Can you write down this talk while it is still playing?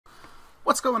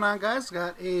What's going on, guys?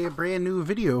 Got a brand new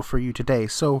video for you today.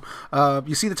 So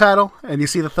you see the title and you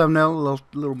see the thumbnail,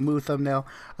 little moo thumbnail.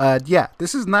 Yeah,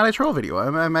 this is not a troll video.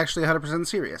 I'm actually 100%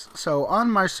 serious. So on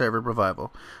my server,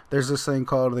 Revival, there's this thing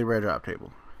called the rare drop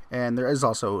table. And there is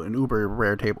also an uber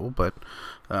rare table, but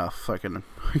fucking,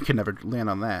 you can never land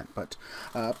on that. But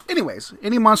anyways,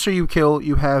 any monster you kill,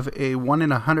 you have a 1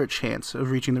 in 100 chance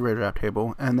of reaching the rare drop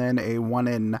table, and then a 1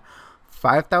 in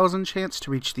 5,000 chance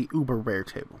to reach the uber rare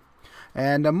table.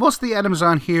 And most of the items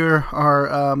on here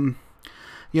are,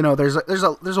 you know, there's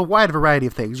a wide variety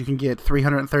of things. You can get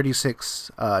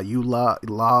 336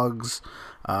 logs.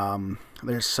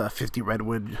 There's 50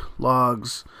 redwood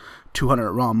logs,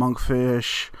 200 raw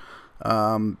monkfish.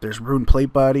 There's rune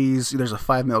plate bodies. There's a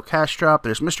 5 mil cash drop.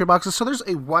 There's mystery boxes. So there's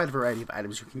a wide variety of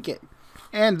items you can get,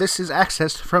 and this is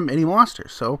accessed from any monster.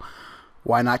 So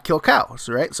why not kill cows,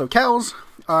 right? So cows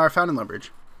are found in Lumbridge.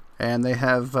 And they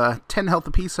have 10 health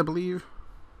apiece, I believe.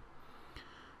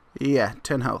 Yeah,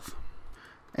 10 health.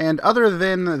 And other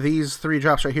than these 3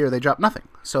 drops right here, they drop nothing.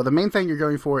 So the main thing you're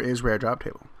going for is rare drop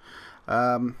table.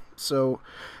 So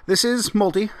this is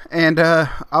multi, and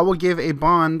I will give a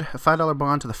bond, a $5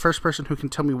 bond, to the first person who can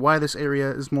tell me why this area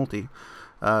is multi.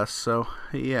 So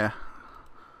yeah,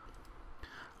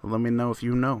 let me know if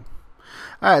you know.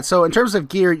 Alright, so in terms of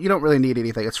gear, you don't really need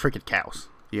anything. It's freaking cows.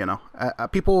 You know,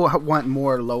 people want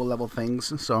more low-level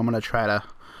things, so I'm going to try to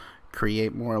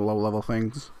create more low-level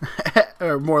things.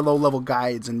 Or more low-level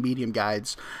guides and medium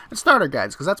guides and starter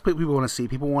guides, because that's what people want to see.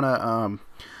 People want to,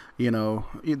 you know,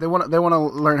 they want to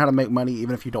learn how to make money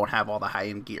even if you don't have all the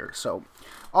high-end gear. So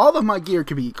all of my gear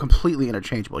can be completely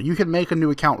interchangeable. You can make a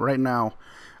new account right now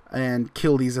and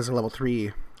kill these as a level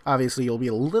 3. Obviously, you'll be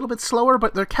a little bit slower,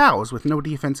 but they're cows with no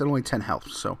defense and only 10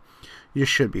 health, so you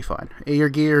should be fine. Your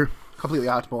gear, completely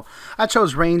optimal. I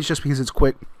chose range just because it's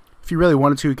quick. If you really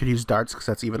wanted to, you could use darts because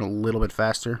that's even a little bit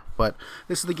faster. But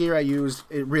this is the gear I used.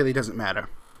 It really doesn't matter.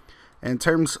 In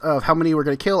terms of how many we're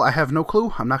going to kill, I have no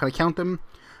clue. I'm not going to count them.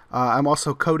 I'm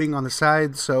also coding on the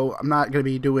side, so I'm not going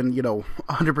to be doing, you know,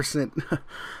 100%,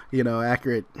 you know,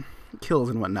 accurate kills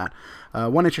and whatnot.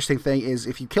 One interesting thing is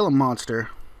if you kill a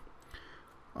monster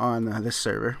on this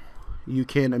server, you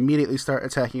can immediately start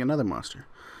attacking another monster.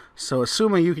 So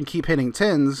assuming you can keep hitting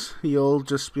 10s, you'll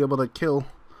just be able to kill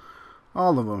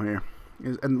all of them here.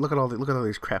 And look at all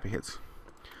these crappy hits.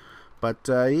 But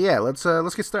yeah, let's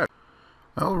get started.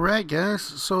 All right, guys.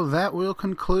 So that will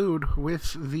conclude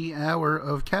with the hour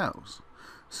of cows.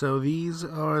 So these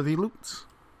are the loots.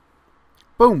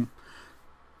 Boom.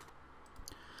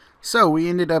 So we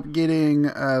ended up getting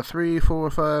 3, 4,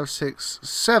 5, 6,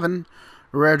 7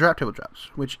 rare drop table drops,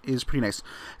 which is pretty nice.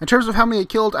 In terms of how many I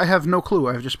killed, I have no clue.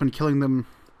 I've just been killing them,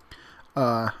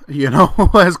 you know,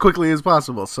 as quickly as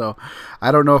possible. So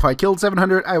I don't know if I killed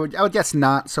 700. I would guess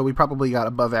not. So we probably got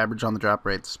above average on the drop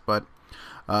rates, but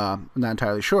I'm not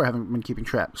entirely sure. I haven't been keeping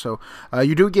track. So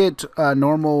you do get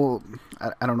normal.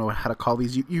 I don't know how to call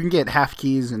these. You can get half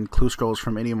keys and clue scrolls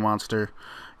from any monster.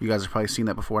 You guys have probably seen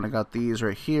that before. And I got these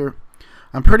right here.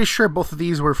 I'm pretty sure both of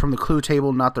these were from the clue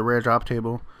table, not the rare drop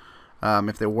table.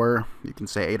 If there were, you can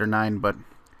say 8 or 9, but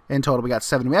in total we got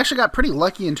 7. We actually got pretty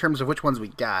lucky in terms of which ones we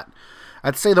got.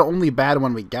 I'd say the only bad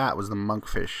one we got was the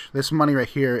monkfish. This money right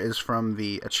here is from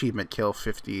the achievement kill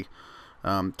 50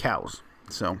 cows.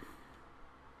 So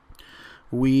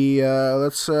we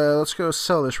let's go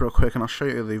sell this real quick, and I'll show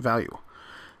you the value.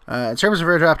 In terms of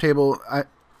rare drop table,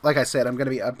 like I said, I'm going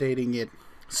to be updating it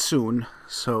soon.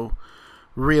 So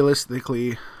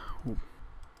realistically,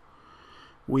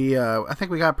 I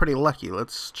think we got pretty lucky.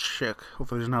 Let's check.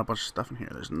 Hopefully there's not a bunch of stuff in here.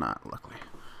 There's not, luckily.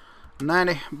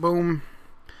 90, boom.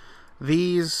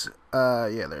 These,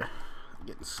 yeah, they're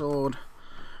getting sold.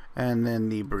 And then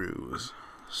the brews.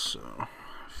 So,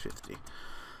 50.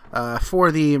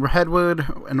 For the redwood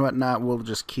and whatnot, we'll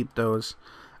just keep those.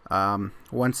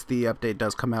 Once the update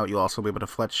does come out, you'll also be able to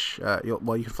fletch,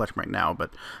 well, you can fletch them right now,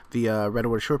 but the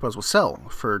redwood shortbows will sell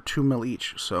for 2 mil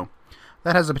each, so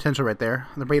that has the potential right there.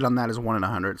 The rate on that is 1 in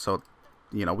 100, so,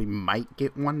 you know, we might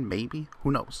get one, maybe.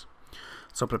 Who knows?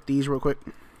 So open up these real quick.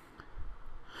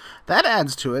 That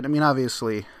adds to it. I mean,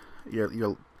 obviously, your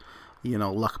you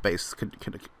know, luck base could,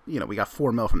 you know, we got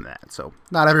 4 mil from that. So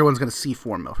not everyone's going to see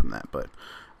 4 mil from that, but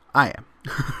I am.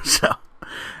 So,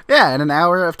 yeah, in an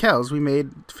hour of cows, we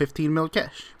made 15 mil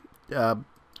cash.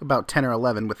 About 10 or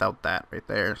 11 without that right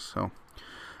there. So,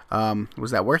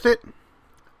 was that worth it?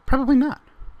 Probably not.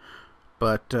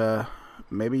 But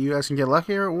maybe you guys can get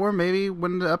luckier, or maybe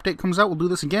when the update comes out, we'll do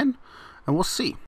this again, and we'll see.